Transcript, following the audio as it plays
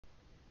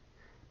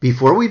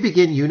Before we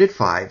begin Unit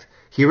 5,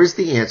 here is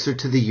the answer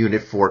to the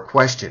Unit 4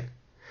 question.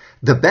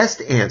 The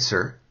best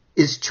answer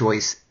is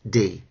choice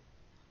D.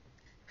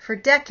 For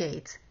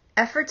decades,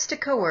 efforts to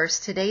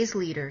coerce today's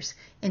leaders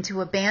into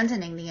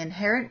abandoning the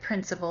inherent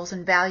principles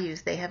and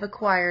values they have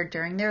acquired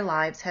during their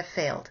lives have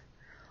failed.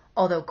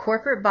 Although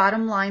corporate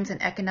bottom lines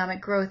and economic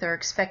growth are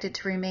expected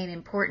to remain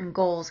important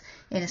goals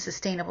in a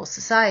sustainable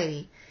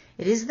society,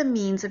 it is the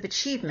means of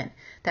achievement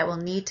that will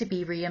need to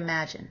be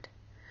reimagined.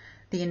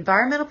 The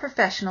environmental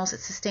professionals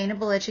at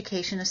Sustainable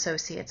Education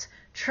Associates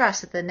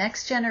trust that the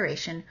next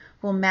generation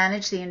will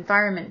manage the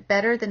environment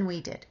better than we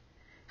did.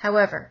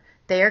 However,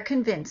 they are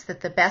convinced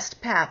that the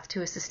best path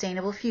to a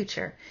sustainable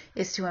future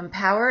is to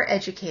empower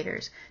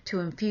educators to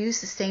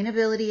infuse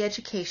sustainability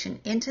education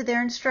into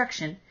their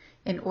instruction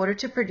in order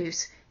to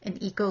produce an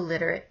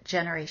eco-literate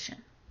generation.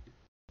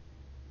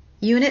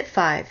 Unit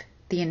 5,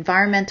 the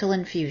Environmental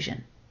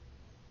Infusion.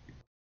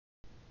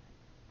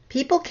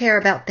 People care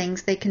about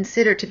things they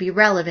consider to be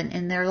relevant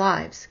in their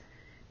lives.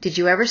 Did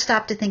you ever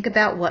stop to think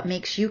about what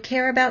makes you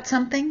care about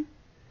something?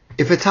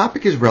 If a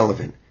topic is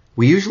relevant,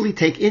 we usually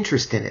take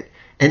interest in it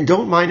and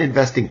don't mind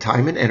investing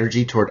time and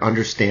energy toward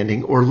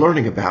understanding or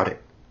learning about it.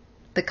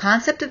 The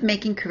concept of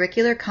making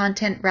curricular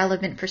content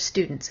relevant for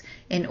students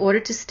in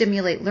order to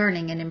stimulate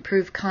learning and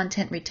improve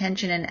content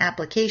retention and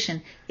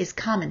application is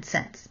common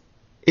sense.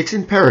 It's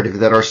imperative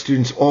that our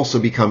students also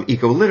become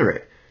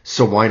eco-literate,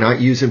 so why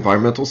not use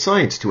environmental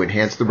science to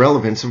enhance the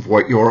relevance of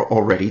what you're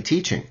already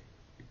teaching?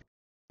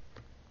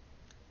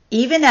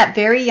 Even at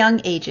very young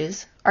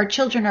ages, our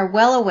children are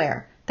well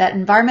aware that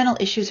environmental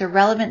issues are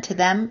relevant to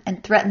them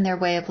and threaten their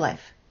way of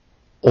life.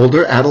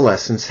 Older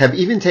adolescents have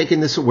even taken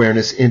this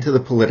awareness into the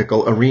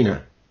political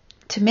arena.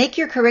 To make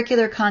your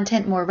curricular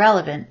content more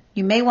relevant,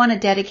 you may want to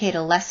dedicate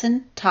a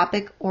lesson,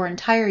 topic, or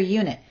entire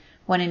unit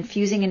when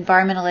infusing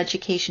environmental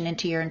education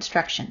into your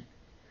instruction.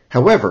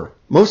 However,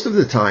 most of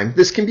the time,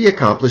 this can be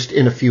accomplished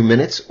in a few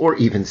minutes or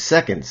even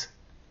seconds.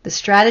 The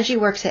strategy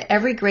works at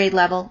every grade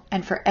level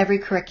and for every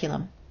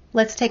curriculum.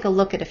 Let's take a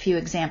look at a few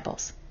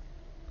examples.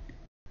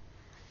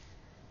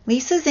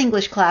 Lisa's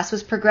English class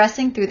was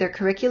progressing through their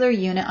curricular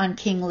unit on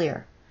King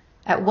Lear.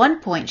 At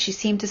one point, she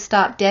seemed to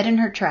stop dead in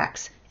her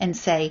tracks and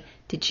say,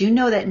 "Did you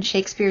know that in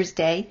Shakespeare's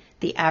day,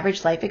 the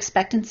average life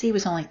expectancy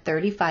was only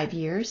 35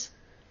 years?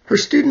 Her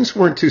students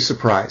weren't too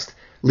surprised.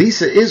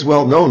 Lisa is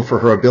well known for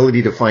her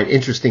ability to find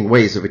interesting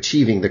ways of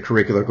achieving the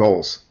curricular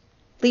goals.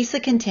 Lisa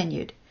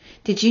continued,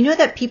 "Did you know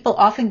that people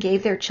often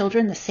gave their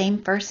children the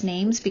same first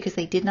names because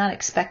they did not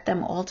expect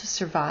them all to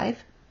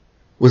survive?"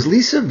 Was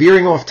Lisa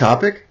veering off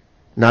topic?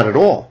 Not at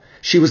all.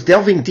 She was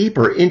delving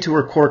deeper into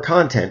her core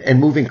content and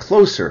moving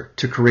closer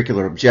to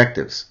curricular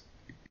objectives.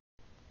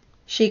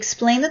 She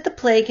explained that the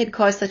plague had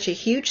caused such a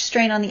huge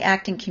strain on the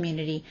acting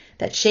community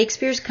that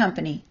Shakespeare's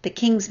company, the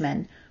King's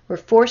Men, were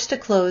forced to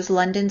close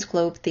London's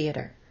Globe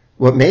Theatre.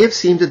 What may have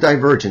seemed a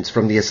divergence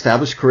from the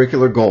established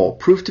curricular goal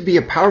proved to be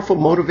a powerful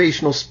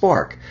motivational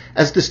spark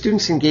as the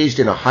students engaged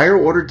in a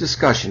higher-order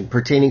discussion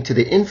pertaining to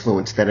the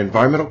influence that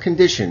environmental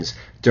conditions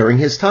during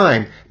his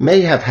time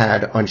may have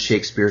had on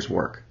Shakespeare's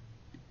work.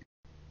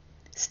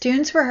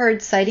 Students were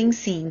heard citing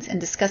scenes and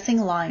discussing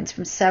lines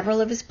from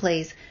several of his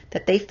plays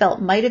that they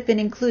felt might have been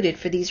included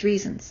for these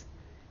reasons.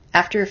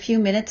 After a few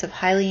minutes of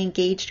highly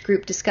engaged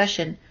group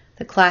discussion,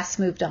 the class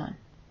moved on.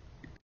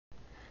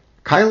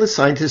 Kyle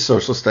assigned his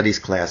social studies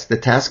class the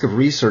task of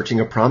researching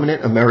a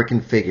prominent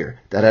American figure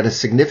that had a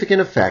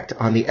significant effect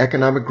on the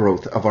economic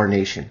growth of our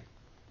nation.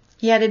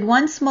 He added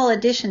one small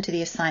addition to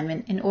the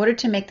assignment in order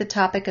to make the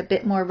topic a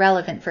bit more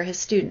relevant for his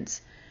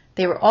students.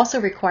 They were also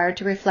required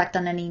to reflect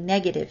on any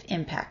negative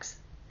impacts.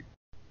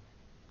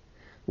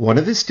 One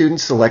of his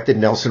students selected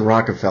Nelson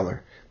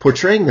Rockefeller,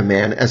 portraying the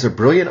man as a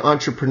brilliant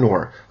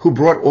entrepreneur who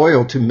brought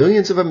oil to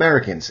millions of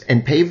Americans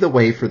and paved the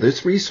way for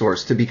this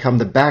resource to become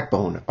the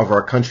backbone of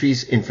our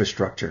country's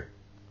infrastructure.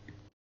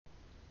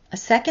 A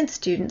second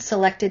student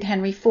selected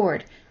Henry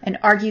Ford and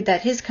argued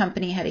that his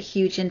company had a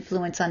huge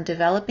influence on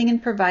developing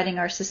and providing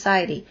our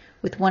society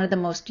with one of the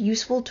most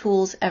useful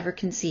tools ever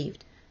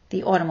conceived,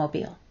 the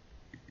automobile.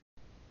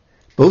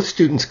 Both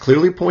students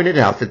clearly pointed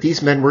out that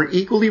these men were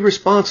equally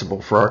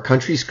responsible for our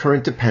country's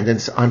current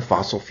dependence on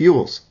fossil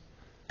fuels.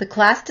 The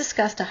class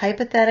discussed a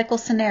hypothetical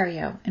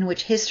scenario in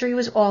which history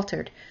was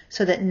altered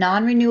so that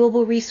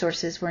non-renewable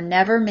resources were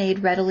never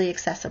made readily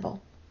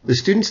accessible. The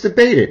students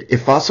debated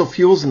if fossil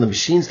fuels and the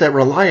machines that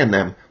rely on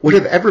them would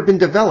have ever been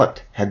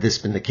developed had this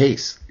been the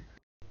case.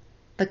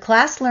 The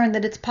class learned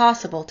that it's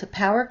possible to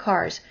power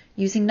cars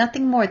using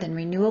nothing more than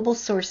renewable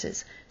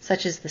sources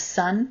such as the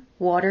sun,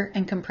 water,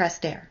 and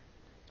compressed air.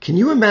 Can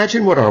you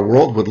imagine what our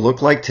world would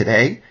look like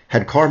today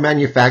had car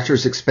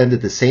manufacturers expended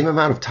the same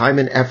amount of time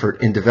and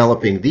effort in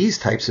developing these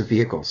types of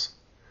vehicles?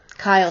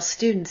 Kyle's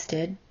students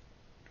did.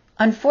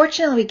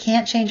 Unfortunately, we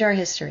can't change our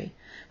history,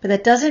 but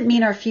that doesn't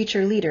mean our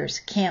future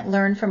leaders can't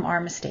learn from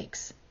our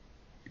mistakes.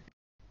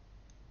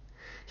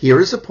 Here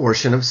is a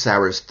portion of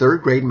Sarah's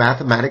third grade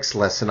mathematics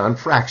lesson on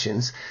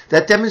fractions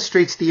that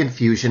demonstrates the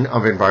infusion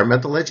of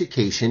environmental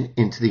education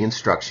into the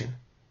instruction.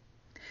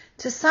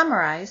 To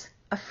summarize,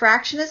 A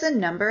fraction is a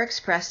number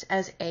expressed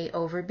as A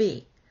over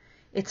B.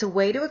 It's a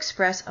way to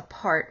express a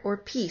part or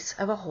piece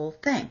of a whole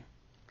thing.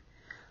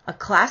 A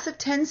class of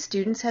 10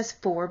 students has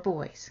 4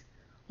 boys.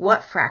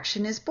 What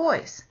fraction is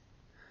boys?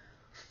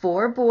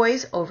 4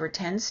 boys over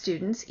 10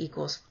 students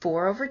equals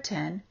 4 over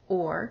 10,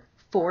 or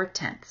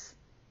 4/10.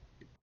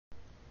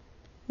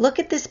 Look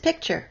at this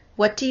picture.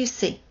 What do you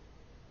see?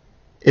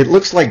 It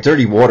looks like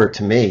dirty water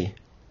to me.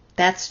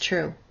 That's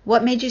true.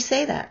 What made you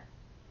say that?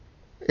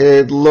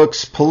 It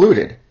looks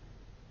polluted.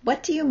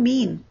 What do you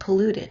mean,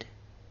 polluted?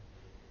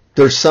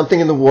 There's something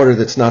in the water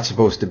that's not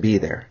supposed to be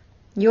there.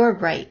 You're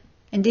right.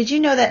 And did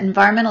you know that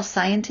environmental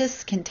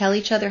scientists can tell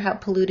each other how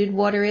polluted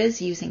water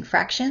is using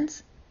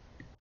fractions?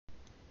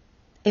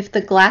 If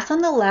the glass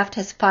on the left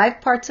has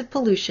 5 parts of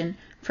pollution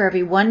for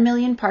every 1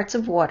 million parts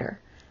of water,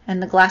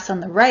 and the glass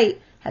on the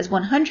right has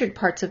 100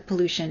 parts of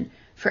pollution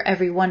for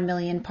every 1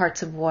 million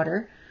parts of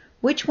water,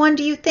 which one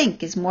do you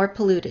think is more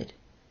polluted?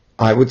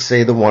 I would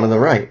say the one on the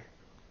right.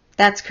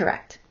 That's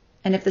correct.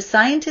 And if the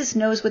scientist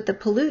knows what the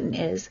pollutant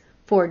is,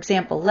 for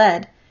example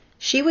lead,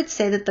 she would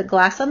say that the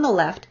glass on the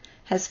left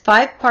has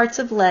 5 parts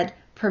of lead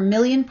per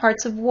million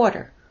parts of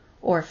water,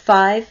 or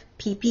 5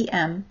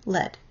 ppm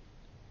lead.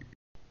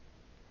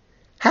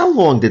 How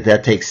long did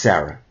that take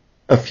Sarah?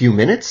 A few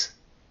minutes?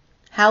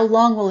 How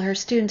long will her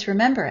students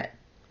remember it?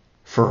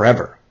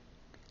 Forever.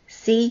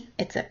 See,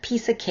 it's a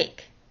piece of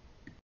cake.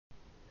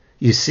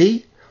 You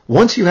see,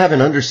 once you have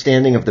an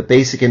understanding of the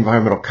basic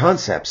environmental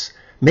concepts,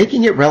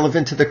 making it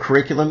relevant to the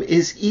curriculum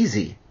is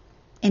easy.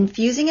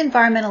 Infusing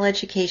environmental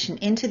education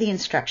into the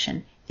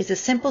instruction is a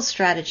simple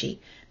strategy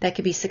that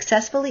can be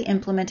successfully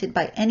implemented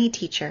by any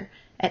teacher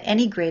at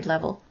any grade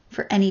level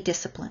for any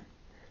discipline.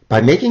 By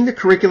making the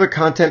curricular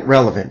content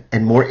relevant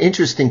and more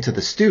interesting to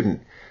the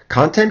student,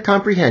 content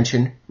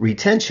comprehension,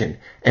 retention,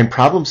 and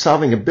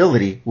problem-solving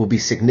ability will be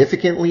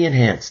significantly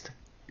enhanced.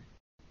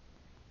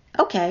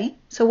 Okay,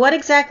 so what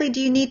exactly do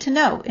you need to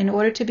know in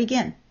order to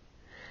begin?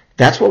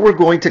 That's what we're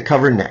going to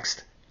cover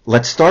next.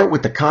 Let's start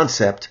with the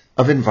concept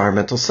of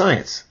environmental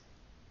science.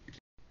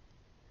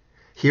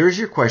 Here is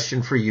your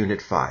question for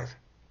Unit 5.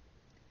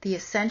 The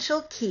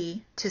essential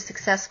key to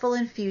successful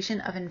infusion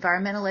of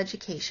environmental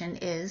education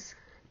is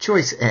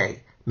Choice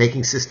A,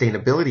 making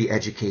sustainability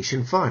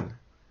education fun.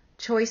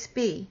 Choice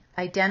B,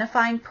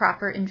 identifying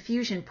proper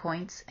infusion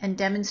points and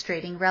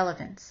demonstrating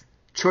relevance.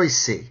 Choice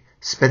C,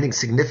 spending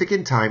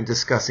significant time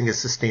discussing a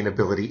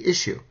sustainability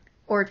issue.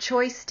 Or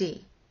Choice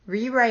D,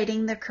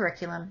 rewriting the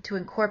curriculum to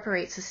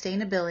incorporate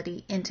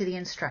sustainability into the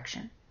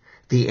instruction.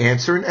 The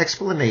answer and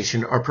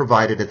explanation are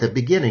provided at the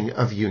beginning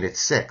of Unit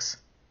 6.